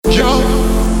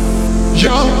Я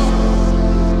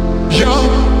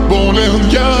болен,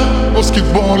 я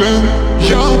баскетболен.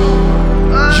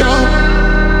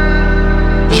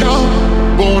 Я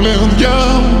болен, я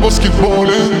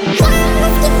баскетболен.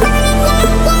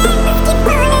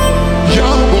 Я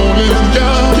болен,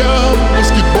 я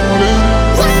баскетболен.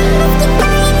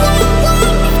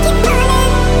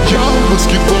 Я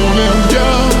баскетболен, я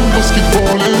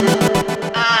баскетболен.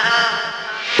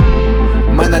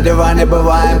 Мы на диване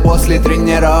бываем после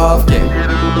тренировки.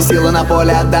 Силы на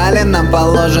поле отдали, нам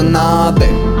положен отдых.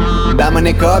 Да, мы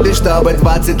не Коби, чтобы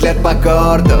 20 лет по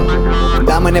корту.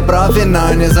 Да, мы не профи,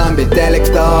 но не зомби, телек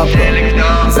в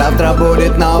топку. Завтра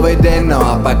будет новый день, ну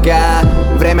а пока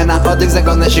время на отдых,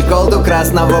 загон на щеколду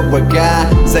красного быка.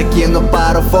 Закину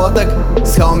пару фоток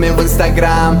с хоми в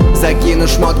инстаграм. Закину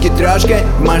шмотки трешкой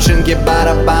в машинке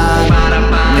барабан.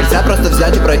 Нельзя просто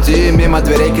взять и пройти мимо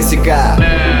дверей косяка.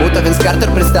 Будто Винс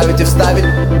Картер представить и вставить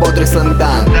бодрых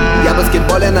слэм-данк. Я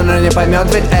баскетболен, но не поймет,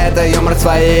 ведь это юмор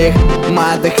своих.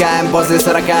 Мы отдыхаем после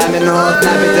 40 минут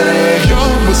на пятерых.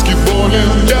 Я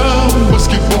баскетболен, я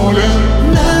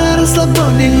баскетболен. На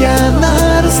расслабоне, я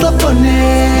на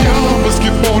расслабоне. Я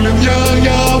баскетболен,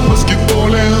 я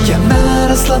баскетболен. Я на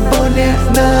расслабоне,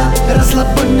 на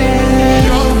расслабоне.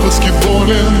 Я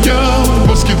баскетболен, я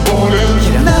баскетболен.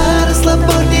 Я на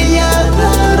расслабоне, я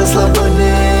на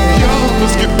расслабоне. Я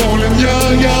баскетболен,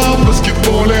 я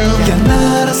баскетболен. Я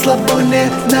на расслабоне,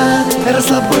 на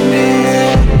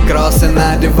расслабоне. Кроссы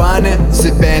на диване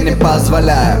себе не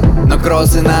позволяю, но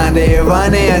кроссы на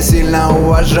диване я сильно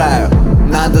уважаю.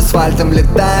 Над асфальтом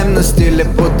летаем, но в стиле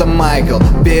будто Майкл.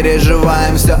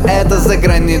 Переживаем все это за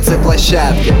границей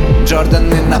площадки.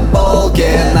 Джорданы на полке,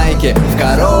 Найки в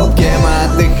коробке.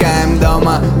 Мы отдыхаем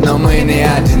дома, но мы не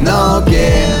одиноки.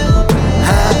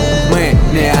 Мы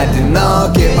не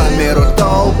одиноки, по миру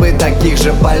толпы таких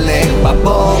же больных по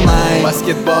полной.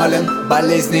 Баскетболен,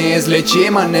 болезнь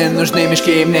неизлечима. Не нужны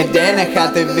мешки, мне денег,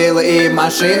 хаты, виллы и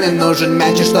машины. Нужен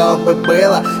мяч, и чтобы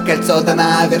было кольцо-то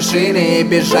на вершине. И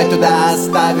бежать туда,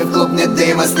 оставив клуб не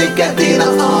дыма с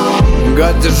никотином.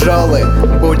 Год тяжелый,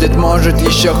 будет может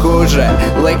еще хуже.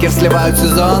 Лейкерс сливают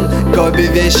сезон, Коби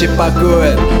вещи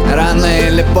пакует. Рано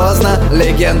или поздно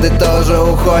легенды тоже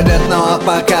уходят. Ну а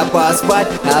пока поспать,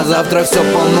 а завтра все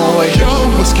по новой. Я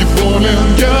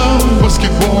баскетболен, я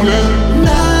баскетболен.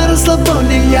 На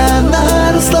расслабоне, я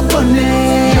на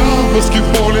расслабоне. Я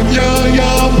баскетболен,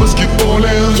 я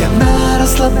баскетболен. Я на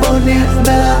расслабоне,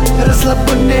 на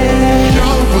расслабоне.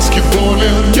 Я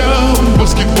баскетболен, я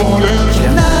баскетболен.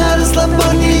 Я на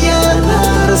расслабоне, я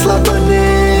на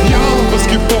расслабоне. Я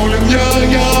баскетболен,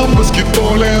 я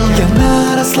баскетболен. Я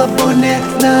на расслабоне,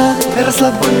 на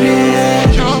расслабоне.